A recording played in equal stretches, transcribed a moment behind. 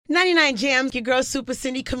99 Jams, your girl Super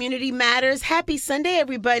Cindy, Community Matters. Happy Sunday,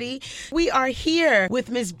 everybody. We are here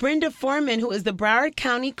with Miss Brenda Foreman, who is the Broward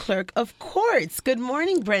County Clerk of Courts. Good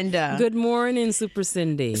morning, Brenda. Good morning, Super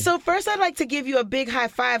Cindy. So first, I'd like to give you a big high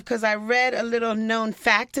five because I read a little known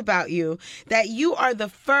fact about you, that you are the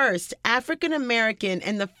first African-American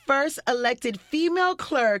and the first elected female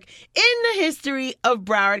clerk in the history of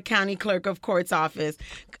Broward County Clerk of Courts office.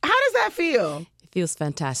 How does that feel? Feels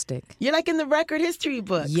fantastic. You're like in the record history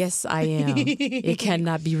book. Yes, I am. It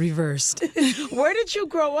cannot be reversed. Where did you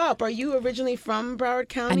grow up? Are you originally from Broward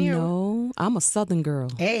County? No, I'm a Southern girl.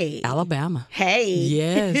 Hey. Alabama. Hey.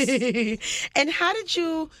 Yes. And how did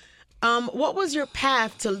you, what was your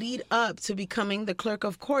path to lead up to becoming the clerk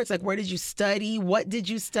of courts? Like, where did you study? What did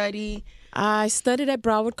you study? I studied at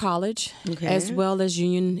Broward College, Okay. as well as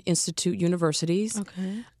Union Institute universities.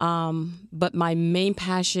 Okay. But my main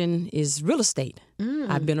passion is real estate.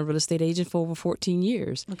 I've been a real estate agent for over 14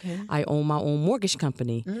 years. Okay. I own my own mortgage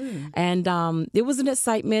company. And it was an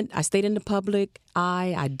excitement. I stayed in the public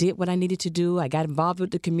eye. I did what I needed to do. I got involved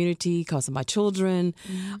with the community because of my children.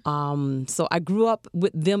 So I grew up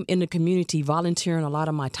with them in the community, volunteering a lot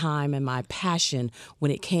of my time and my passion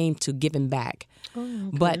when it came to giving back. Oh,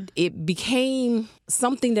 okay. But it became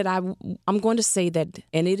something that I'm going to say that,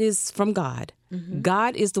 and it is from God.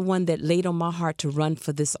 God is the one that laid on my heart to run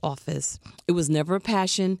for this office. It was never a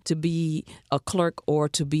passion to be a clerk or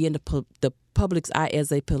to be in the public's eye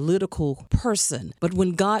as a political person. But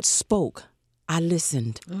when God spoke, I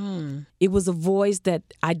listened. It was a voice that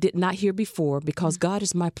I did not hear before because God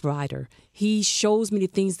is my provider. He shows me the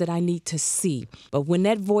things that I need to see. But when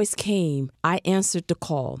that voice came, I answered the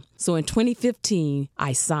call. So in 2015,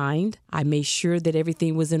 I signed. I made sure that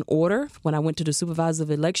everything was in order when I went to the supervisor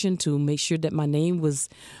of election to make sure that my name was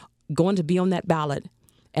going to be on that ballot.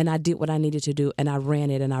 And I did what I needed to do, and I ran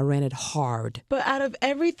it hard. But out of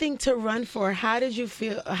everything to run for, how did you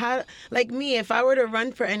feel? How, like me, if I were to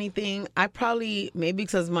run for anything, I probably, maybe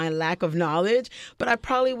because of my lack of knowledge, but I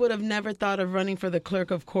probably would have never thought of running for the clerk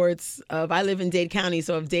of courts. I live in Dade County,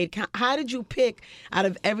 so of Dade County. How did you pick out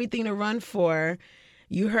of everything to run for?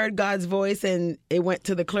 You heard God's voice and it went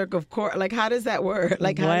to the clerk of court. Like, how does that work?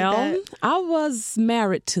 Like, how did that... I was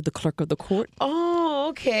married to the clerk of the court. Oh,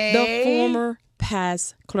 okay. The former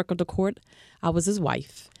past clerk of the court. I was his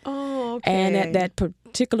wife. Oh, okay. And at that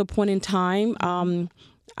particular point in time,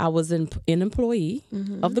 I was an employee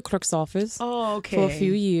of the clerk's office for a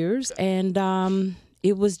few years. And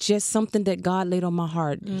it was just something that God laid on my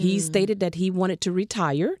heart. He stated that he wanted to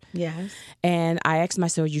retire. Yes. And I asked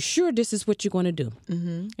myself, are you sure this is what you're going to do?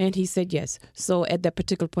 And he said yes. So at that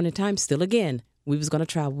particular point in time, still again, we was going to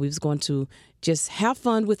travel. We was going to just have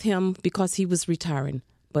fun with him because he was retiring.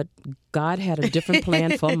 But God had a different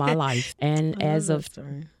plan for my life. And as of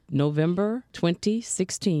November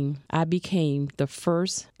 2016, I became the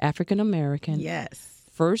first African-American,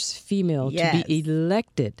 first female to be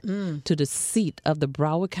elected to the seat of the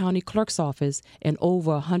Broward County Clerk's Office in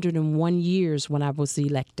over 101 years when I was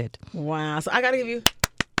elected. Wow. So I got to give you...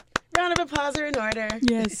 round of applause are in order.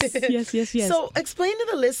 Yes. So explain to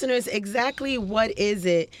the listeners exactly what is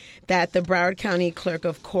it that the Broward County Clerk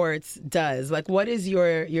of Courts does? Like, what is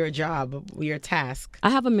your job, your task? I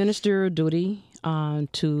have a ministerial duty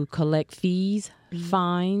to collect fees,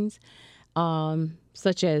 fines,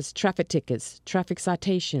 such as traffic tickets, traffic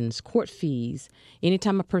citations, court fees.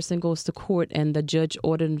 Anytime a person goes to court and the judge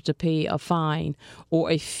ordered them to pay a fine or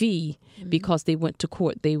a fee because they went to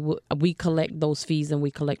court, we collect those fees and we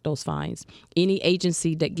collect those fines. Any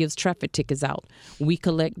agency that gives traffic tickets out, we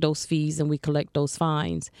collect those fees and we collect those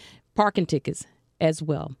fines. Parking tickets as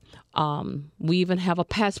well. We even have a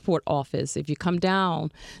passport office. If you come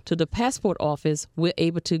down to the passport office, we're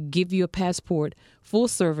able to give you a passport, full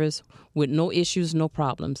service, with no issues, no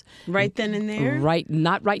problems. Right then and there?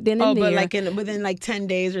 Not right then and there. Oh, but within 10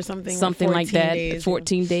 days or something? Something like that. Days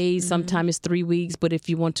 14 days, sometimes it's 3 weeks. But if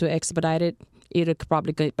you want to expedite it, it'll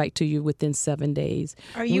probably get back to you within 7 days.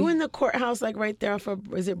 Are you in the courthouse, like right there off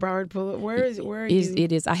of, is it Broward Boulevard? Where are you?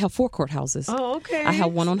 It is. I have 4 courthouses. Oh, okay. I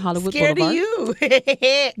have one on Hollywood Scared Boulevard. Scared of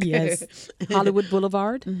you. Yes. Hollywood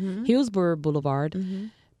Boulevard, Hillsborough Boulevard,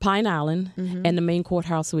 Pine Island, and the main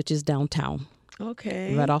courthouse, which is downtown.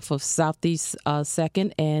 Okay. Right off of Southeast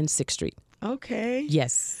 2nd and 6th Street. Okay.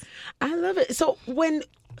 Yes. I love it. So when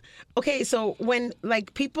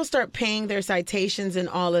like people start paying their citations and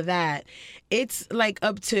all of that, it's like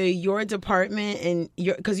up to your department and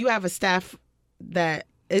because you have a staff that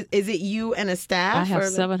Is it you and a staff? I have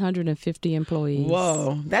 750 employees.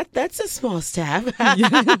 Whoa, that's a small staff.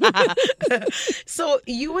 So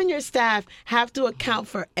you and your staff have to account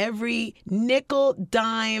for every nickel,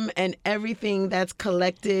 dime, and everything that's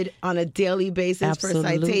collected on a daily basis. Absolutely.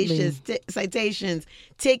 For citations,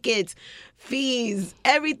 tickets, fees,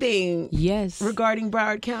 everything. Yes. Regarding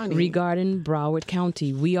Broward County. Regarding Broward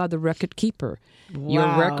County. We are the record keeper. Wow.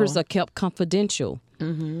 Your records are kept confidential.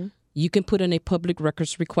 Mm-hmm. You can put in a public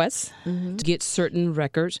records request to get certain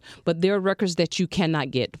records, but there are records that you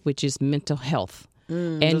cannot get, which is mental health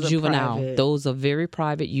and juvenile. Those are very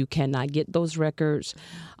private. You cannot get those records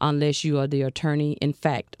unless you are the attorney, in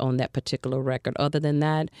fact, on that particular record. Other than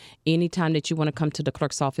that, anytime that you want to come to the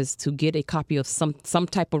clerk's office to get a copy of some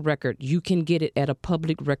type of record, you can get it at a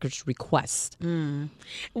public records request.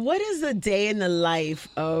 What is the day in the life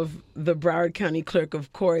of the Broward County Clerk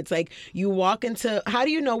of Courts? Like, you walk into, how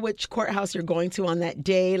do you know which courthouse you're going to on that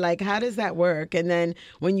day? Like, how does that work? And then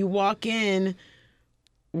when you walk in,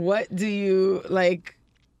 what do you, like,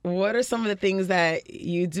 what are some of the things that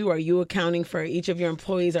you do? Are you accounting for each of your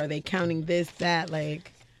employees? Are they counting this, that,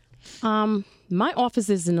 like? My office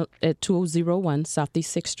is at 2001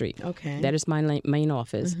 Southeast 6th Street. Okay. That is my main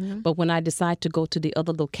office. But when I decide to go to the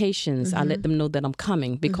other locations, I let them know that I'm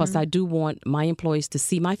coming because I do want my employees to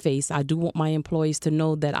see my face. I do want my employees to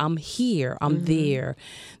know that I'm here, I'm there,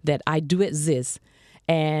 that I do exist.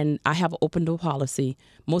 And I have an open door policy.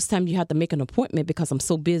 Most time you have to make an appointment because I'm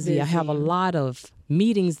so busy. I have a lot of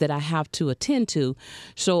meetings that I have to attend to.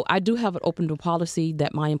 So I do have an open door policy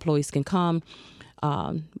that my employees can come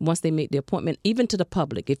once they make the appointment, even to the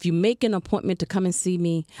public. If you make an appointment to come and see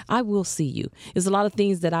me, I will see you. There's a lot of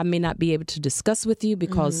things that I may not be able to discuss with you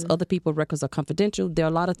because other people's records are confidential. There are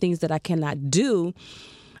a lot of things that I cannot do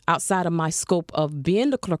outside of my scope of being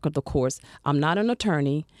the clerk of the courts. I'm not an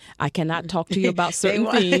attorney. I cannot talk to you about certain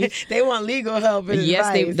things. They want legal help and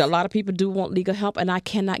advice. A lot of people do want legal help, and I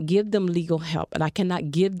cannot give them legal help, and I cannot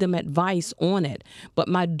give them advice on it. But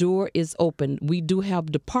my door is open. We do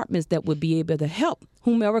have departments that would be able to help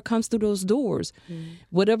whomever comes through those doors.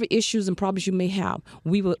 Whatever issues and problems you may have,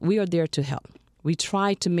 we are there to help. We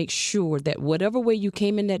try to make sure that whatever way you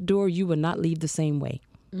came in that door, you will not leave the same way.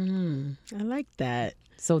 I like that.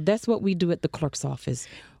 So that's what we do at the clerk's office.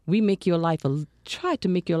 We make your life try to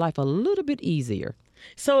make your life a little bit easier.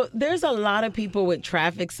 So there's a lot of people with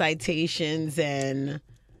traffic citations and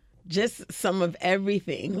just some of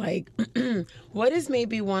everything. Like, what is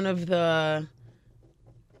maybe one of the,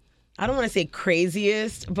 I don't want to say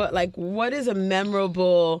craziest, but like, what is a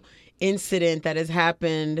memorable incident that has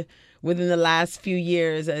happened within the last few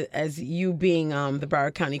years as you being the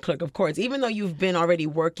Broward County Clerk of Courts, even though you've been already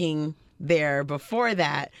working there before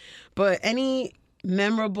that, but any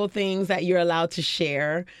memorable things that you're allowed to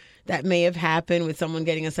share that may have happened with someone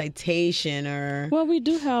getting a citation or? Well, we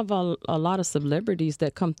do have a lot of celebrities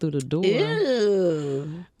that come through the door.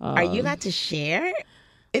 Ew. Are you allowed to share?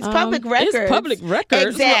 It's public records. It's public records.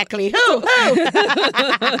 Exactly. Who?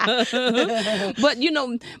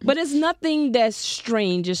 But it's nothing that's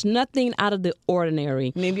strange. It's nothing out of the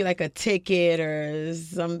ordinary. Maybe like a ticket or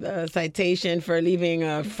some citation for leaving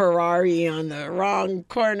a Ferrari on the wrong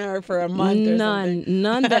corner for a month or something.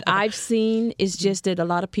 None that I've seen. It's just that a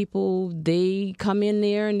lot of people, they come in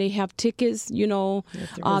there and they have tickets,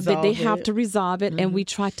 that they have to resolve it. And we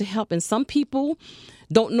try to help. And some people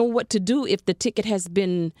don't know what to do if the ticket has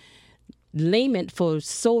been lament for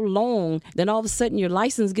so long, then all of a sudden your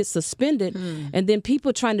license gets suspended, and then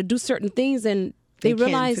people trying to do certain things and they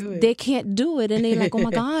realize they can't do it, and they're like, oh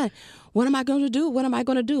my God, what am I going to do? What am I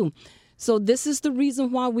going to do? So this is the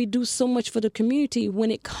reason why we do so much for the community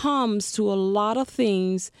when it comes to a lot of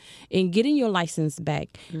things in getting your license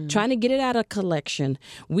back, trying to get it out of collection.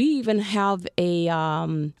 We even have a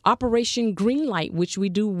Operation Greenlight, which we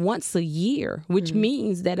do once a year, which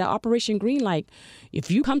means that Operation Greenlight,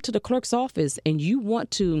 if you come to the clerk's office and you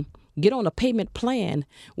want to get on a payment plan,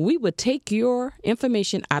 we would take your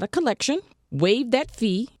information out of collection, waive that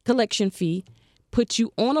collection fee, put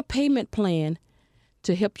you on a payment plan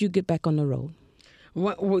to help you get back on the road.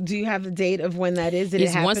 What do you have the date of when that is? Did it's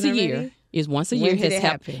it happen once a already? year. It's once a year. When did it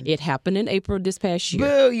happen? It happened in April this past year.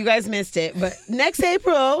 Boo, you guys missed it. But next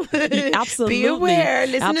April, absolutely. Be aware.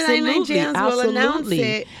 Listen to 99 Jams. We'll announce Absolutely.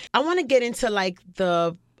 it. I want to get into like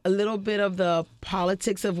a little bit of the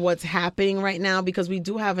politics of what's happening right now because we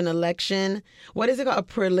do have an election. What is it called? A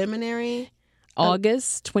preliminary?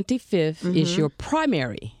 August 25th is your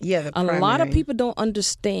primary. Yeah, the primary. A lot of people don't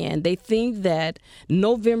understand. They think that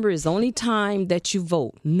November is the only time that you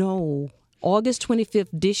vote. No. August 25th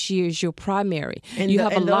this year is your primary. And,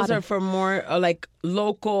 those are for more like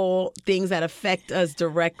local things that affect us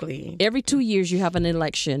directly. Every 2 years you have an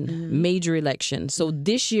election, major election. So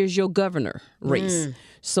this year's your governor race.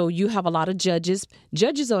 So you have a lot of judges.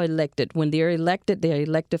 Judges are elected. When they're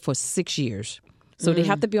elected for 6 years. So they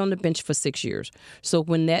have to be on the bench for 6 years. So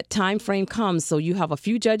when that time frame comes, so you have a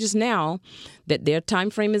few judges now that their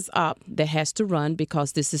time frame is up that has to run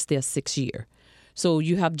because this is their 6th year. So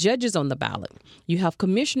you have judges on the ballot. You have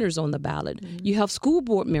commissioners on the ballot. You have school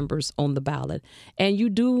board members on the ballot. And you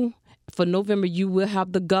do, for November, you will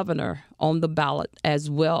have the governor on the ballot as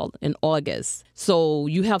well in August. So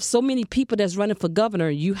you have so many people that's running for governor,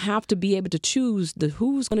 you have to be able to choose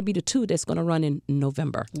who's going to be the two that's going to run in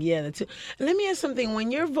November. Yeah, the two. Let me ask something.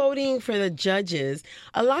 When you're voting for the judges,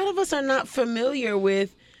 a lot of us are not familiar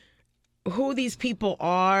with who these people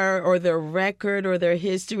are or their record or their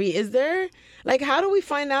history. Is there, like, how do we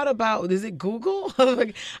find out about, is it Google?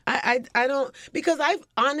 Like, I don't, because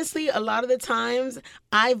honestly, a lot of the times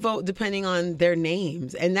I vote depending on their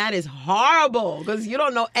names, and that is horrible because you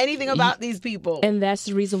don't know anything about these people. And that's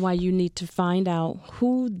the reason why you need to find out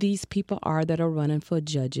who these people are that are running for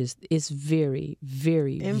judges. It's very,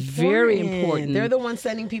 very, very important. They're the ones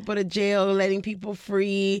sending people to jail, letting people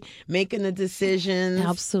free, making the decisions.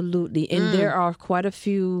 Absolutely. And there are quite a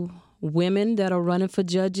few women that are running for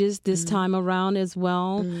judges this time around as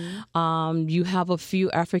well. You have a few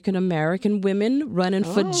African-American women running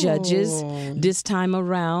for judges this time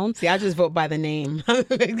around. See, I just vote by the name.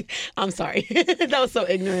 I'm sorry. That was so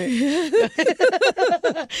ignorant.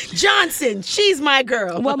 Johnson, she's my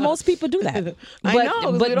girl. Well, most people do that. I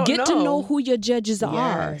know, but get to know who your judges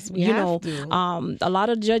are. Yes, we have to. A lot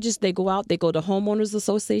of judges, they go out, they go to homeowners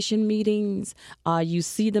association meetings. You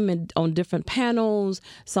see them on different panels.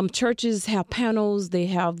 Some churches have panels. They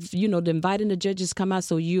have, they're inviting the judges to come out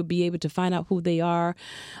so you'll be able to find out who they are.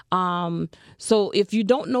 So if you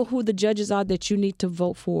don't know who the judges are that you need to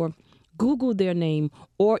vote for, Google their name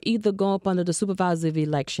or either go up under the supervisory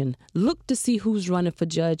election. Look to see who's running for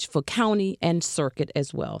judge for county and circuit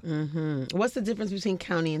as well. What's the difference between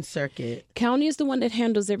county and circuit? County is the one that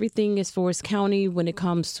handles everything as far as county when it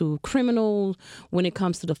comes to criminal, when it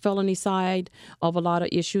comes to the felony side of a lot of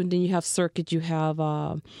issues. And then you have circuit, you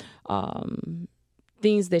have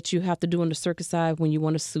things that you have to do on the circuit side when you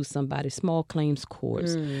want to sue somebody, small claims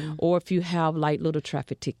courts, or if you have light little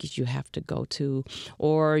traffic tickets you have to go to,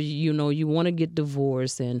 or, you want to get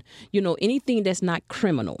divorced and, anything that's not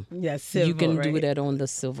criminal. Yes, civil, you can right? do that on the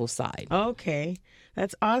civil side. Okay.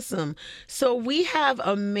 That's awesome. So we have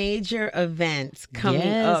a major event coming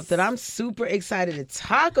up that I'm super excited to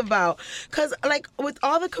talk about because, like, with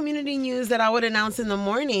all the community news that I would announce in the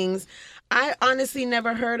mornings, I honestly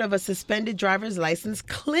never heard of a suspended driver's license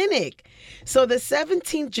clinic. So the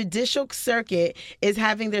 17th Judicial Circuit is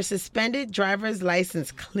having their suspended driver's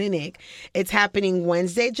license clinic. It's happening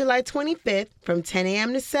Wednesday, July 25th from 10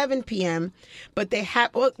 a.m. to 7 p.m. But they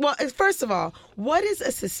have, well, first of all, what is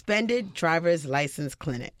a suspended driver's license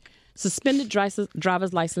clinic? Suspended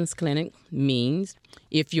driver's license clinic means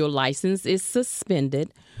if your license is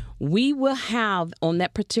suspended, we will have on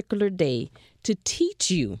that particular day to teach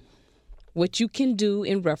you what you can do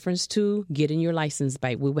in reference to getting your license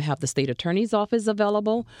back. We will have the state attorney's office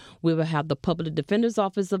available. We will have the public defender's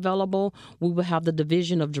office available. We will have the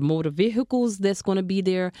division of motor vehicles that's going to be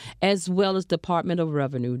there, as well as Department of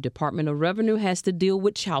Revenue. Department of Revenue has to deal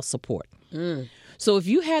with child support. So if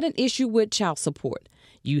you had an issue with child support,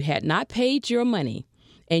 you had not paid your money,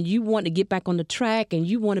 and you want to get back on the track and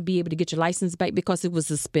you want to be able to get your license back because it was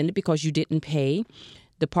suspended because you didn't pay,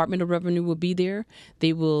 Department of Revenue will be there.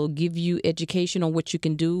 They will give you education on what you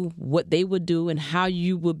can do, what they will do, and how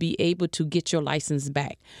you will be able to get your license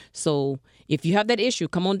back. So if you have that issue,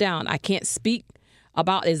 come on down. I can't speak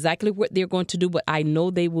about exactly what they're going to do, but I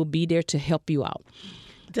know they will be there to help you out.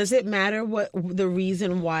 Does it matter what the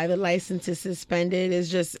reason why the license is suspended?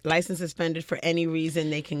 Is just license suspended for any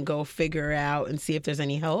reason? They can go figure out and see if there's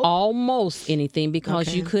any help? Almost anything,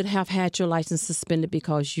 because you could have had your license suspended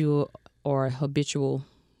because you are a habitual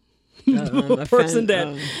person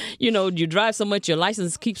that, you drive so much, your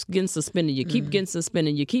license keeps getting suspended. You keep getting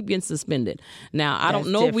suspended. You keep getting suspended. Now, I don't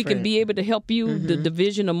know if we can be able to help you. The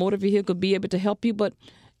Division of Motor Vehicle be able to help you, but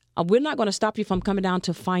we're not going to stop you from coming down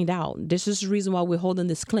to find out. This is the reason why we're holding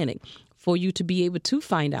this clinic, for you to be able to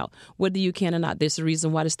find out whether you can or not. This is the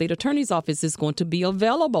reason why the state attorney's office is going to be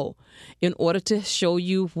available in order to show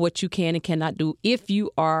you what you can and cannot do if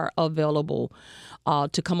you are available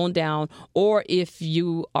to come on down, or if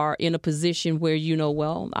you are in a position where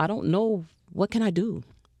well, I don't know, what can I do?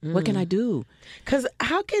 What can I do? Because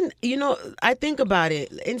how can, I think about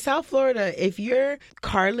it. In South Florida, if you're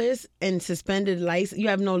carless and suspended license, you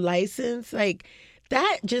have no license, like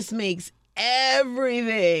that just makes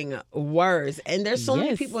everything worse. And there's so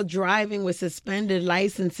many people driving with suspended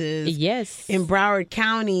licenses in Broward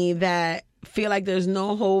County that feel like there's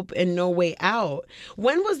no hope and no way out.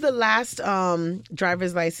 When was the last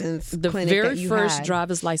driver's license clinic that you had? The very first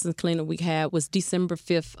driver's license clinic we had was December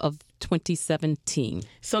 5th of 2017.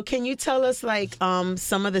 So can you tell us like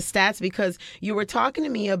some of the stats? Because you were talking to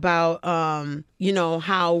me about,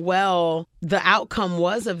 how well the outcome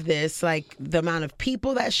was of this, like the amount of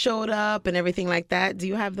people that showed up and everything like that. Do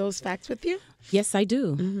you have those facts with you? Yes, I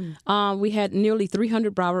do. Mm-hmm. We had nearly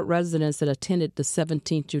 300 Broward residents that attended the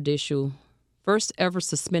 17th Judicial first ever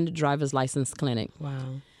suspended driver's license clinic.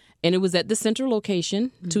 Wow. And it was at the central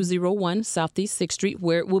location, 201 Southeast 6th Street,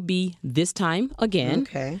 where it will be this time again.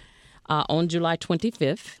 Okay. On July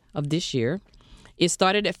 25th of this year. It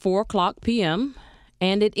started at 4 o'clock p.m.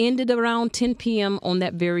 and it ended around 10 p.m. on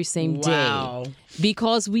that very same day.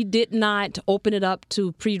 Because we did not open it up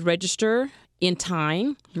to pre-register in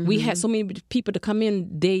time. We had so many people to come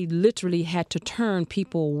in, they literally had to turn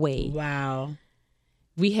people away. Wow.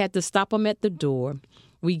 We had to stop them at the door.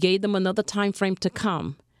 We gave them another time frame to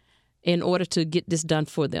come in order to get this done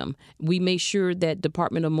for them. We made sure that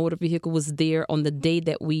Department of Motor Vehicle was there on the day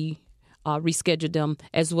that we rescheduled them,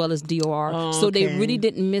 as well as DOR. So they really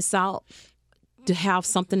didn't miss out to have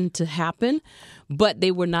something to happen, but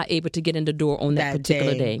they were not able to get in the door on that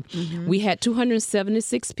particular day. We had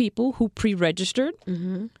 276 people who pre-registered.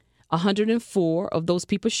 104 of those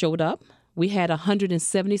people showed up. We had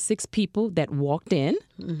 176 people that walked in.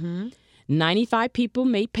 95 people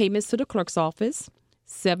made payments to the clerk's office,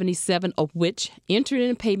 77 of which entered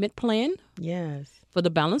in a payment plan for the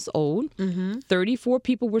balance owed. 34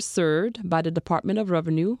 people were served by the Department of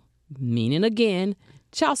Revenue, meaning, again,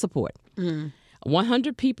 child support.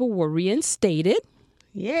 100 people were reinstated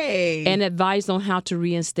and advised on how to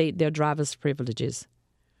reinstate their driver's privileges.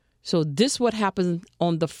 So this what happened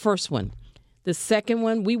on the first one. The second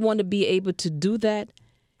one, we want to be able to do that.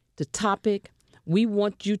 The topic, we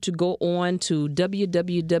want you to go on to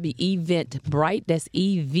www.eventbrite, that's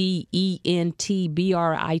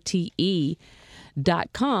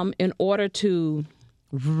eventbrite.com in order to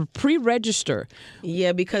pre-register.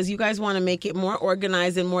 Yeah, because you guys want to make it more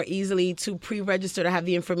organized and more easily to pre-register, to have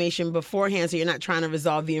the information beforehand, so you're not trying to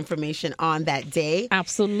resolve the information on that day.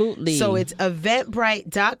 Absolutely. So it's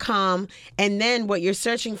eventbrite.com, and then what you're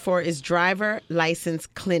searching for is driver license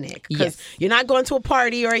clinic. Because you're not going to a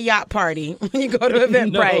party or a yacht party when you go to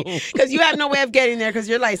Eventbrite, because you have no way of getting there because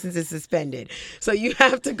your license is suspended. So you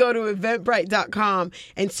have to go to eventbrite.com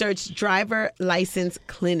and search driver license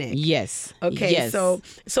clinic. Yes. Okay, yes.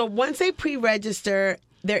 So once they pre-register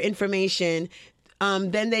their information,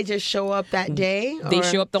 then they just show up that day? They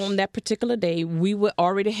show up on that particular day. We will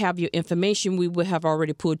already have your information. We will have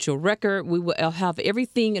already pulled your record. We will have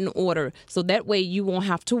everything in order. So that way you won't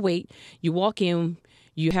have to wait. You walk in,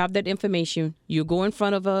 you have that information. You go in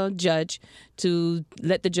front of a judge to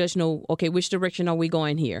let the judge know, okay, which direction are we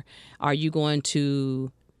going here? Are you going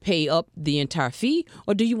to pay up the entire fee,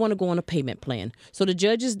 or do you want to go on a payment plan? So the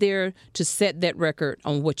judge is there to set that record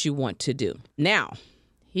on what you want to do. Now,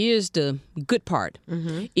 here's the good part.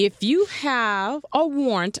 If you have a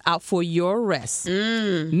warrant out for your arrest,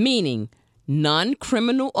 meaning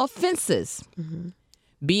non-criminal offenses,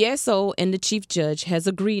 BSO and the chief judge has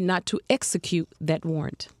agreed not to execute that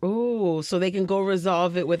warrant. Oh, so they can go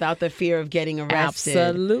resolve it without the fear of getting arrested.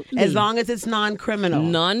 Absolutely. As long as it's non-criminal.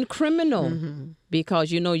 Non-criminal.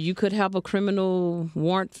 Because, you could have a criminal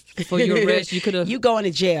warrant for your arrest. You going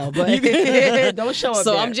to jail, but don't show up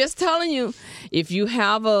So there. I'm just telling you, if you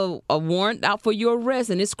have a warrant out for your arrest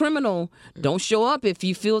and it's criminal, don't show up if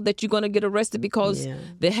you feel that you're going to get arrested, because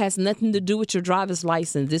that has nothing to do with your driver's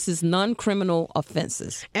license. This is non-criminal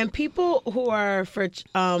offenses. And people who are for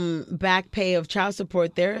back pay of child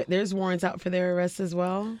support, there's warrants out for their arrests as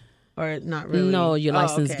well? Or not really? No, your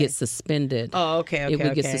license gets suspended. Oh, okay. It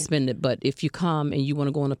will get suspended. But if you come and you want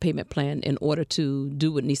to go on a payment plan in order to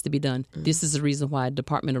do what needs to be done, this is the reason why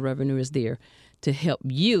Department of Revenue is there, to help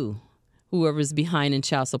you, whoever is behind in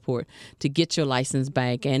child support, to get your license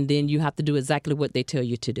back. And then you have to do exactly what they tell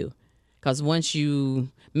you to do. Because once you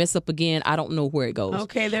mess up again, I don't know where it goes.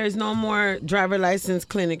 Okay, there's no more driver license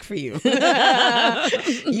clinic for you.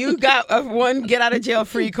 You got a one get out of jail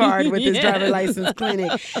free card with this driver license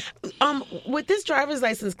clinic. With this driver's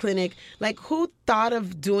license clinic, like who thought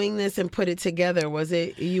of doing this and put it together? Was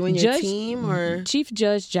it you and your team, or Chief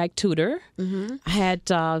Judge Jack Tudor had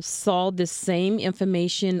saw this same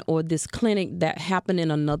information or this clinic that happened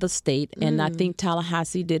in another state, and I think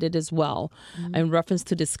Tallahassee did it as well in reference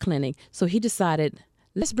to this clinic. So he decided,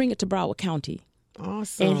 let's bring it to Broward County.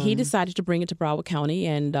 Awesome. And he decided to bring it to Broward County,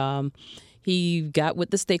 and he got with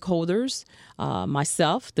the stakeholders,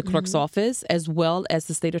 myself, the clerk's office, as well as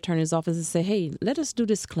the state attorney's office, and say, hey, let us do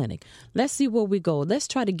this clinic. Let's see where we go. Let's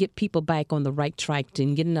try to get people back on the right track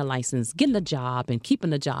and getting a license, getting a job, and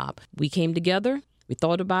keeping a job. We came together. We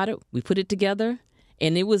thought about it. We put it together.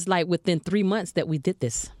 And it was like within 3 months that we did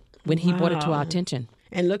this when he brought it to our attention.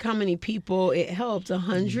 And look how many people it helped,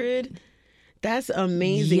 100. That's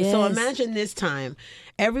amazing. Yes. So imagine this time,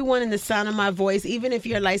 everyone in the sound of my voice, even if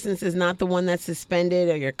your license is not the one that's suspended,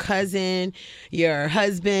 or your cousin, your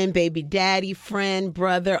husband, baby daddy, friend,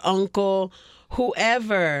 brother, uncle,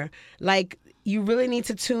 whoever, like, you really need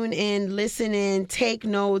to tune in, listen in, take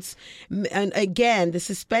notes. And again, the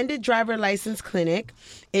Suspended Driver License Clinic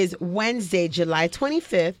is Wednesday, July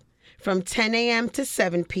 25th from 10 a.m. to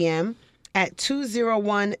 7 p.m. at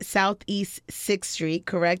 201 Southeast 6th Street,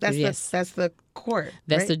 correct? Yes. That's the court,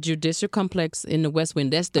 That's right? the judicial complex in the West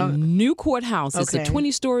Wing. That's the new courthouse. It's a Okay.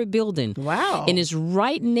 20-story building. Wow. And it's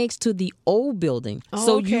right next to the old building. Oh,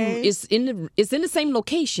 so okay. it's in the same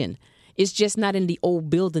location. It's just not in the old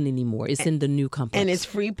building anymore. It's in the new complex. And it's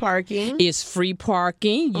free parking. It's free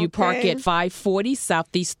parking. You park Okay. at 540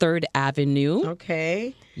 Southeast 3rd Avenue.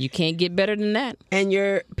 Okay. You can't get better than that. And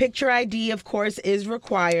your picture ID, of course, is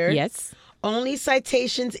required. Yes. Only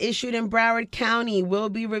citations issued in Broward County will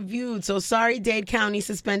be reviewed. So sorry, Dade County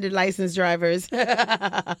suspended license drivers.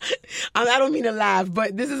 I don't mean to laugh,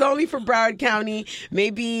 but this is only for Broward County.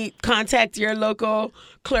 Maybe contact your local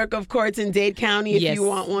clerk of courts in Dade County if Yes. you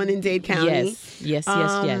want one in Dade County. Yes.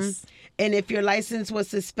 And if your license was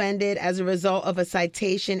suspended as a result of a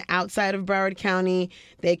citation outside of Broward County,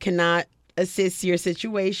 they cannot assist your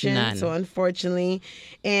situation. None. So unfortunately,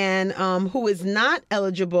 and who is not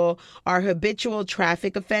eligible are habitual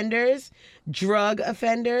traffic offenders, drug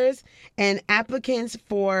offenders, and applicants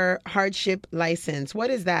for hardship license. What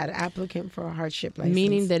is that? Applicant for a hardship license?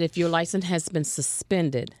 Meaning that if your license has been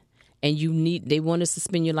suspended and they want to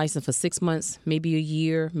suspend your license for 6 months, maybe a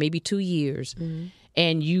year, maybe 2 years,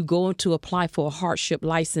 and you go to apply for a hardship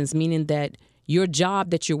license, meaning that your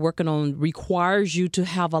job that you're working on requires you to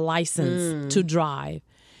have a license to drive.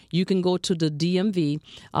 You can go to the DMV,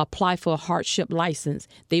 apply for a hardship license.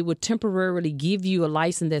 They would temporarily give you a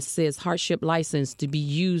license that says hardship license to be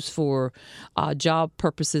used for job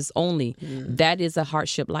purposes only. That is a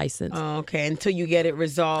hardship license. Oh, okay, until you get it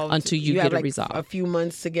resolved. Until you have get it like resolved. A few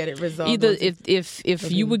months to get it resolved. Either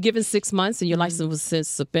if you were given 6 months and your license was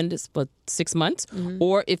suspended for 6 months,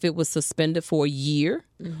 or if it was suspended for a year,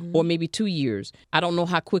 or maybe 2 years. I don't know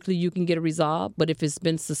how quickly you can get it resolved, but if it's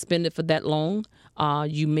been suspended for that long,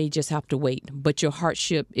 you may just have to wait. But your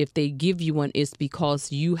hardship, if they give you one, is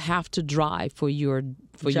because you have to drive for your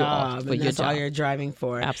job. For your That's job. all you're driving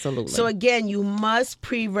for. Absolutely. So again, you must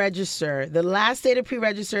pre-register. The last day to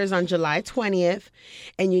pre-register is on July 20th,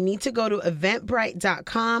 and you need to go to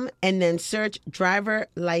eventbrite.com and then search Driver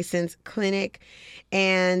License Clinic.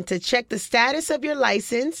 And to check the status of your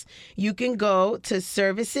license, you can go to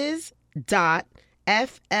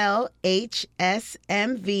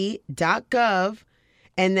services.flhsmv.gov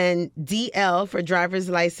and then DL for driver's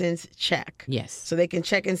license check. Yes. So they can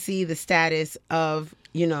check and see the status of,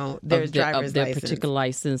 their driver's their license. particular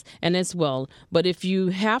license, and as well. But if you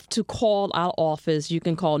have to call our office, you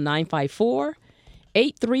can call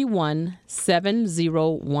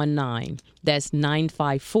 954-831-7019. That's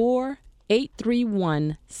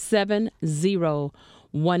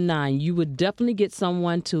 954-831-7019. You would definitely get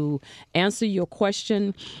someone to answer your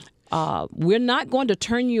question. We're not going to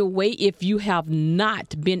turn you away if you have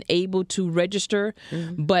not been able to register,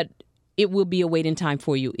 but it will be a waiting time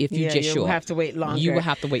for you if you just show up. You will have to wait longer. You will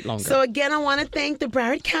have to wait longer. So again, I want to thank the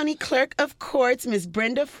Broward County Clerk of Courts, Ms.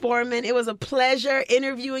 Brenda Foreman. It was a pleasure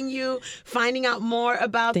interviewing you, finding out more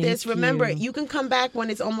about this. Remember, you can come back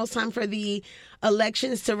when it's almost time for the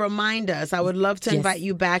elections to remind us. I would love to invite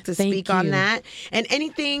you back to speak on that. And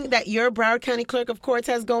anything that your Broward County Clerk of Courts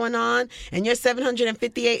has going on and your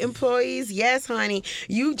 758 employees, yes, honey,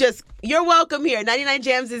 you're welcome here. 99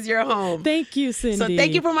 Jams is your home. Thank you, Cindy. So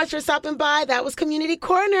thank you very much for stopping by. That was Community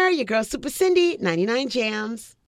Corner. Your girl, Super Cindy, 99 Jams.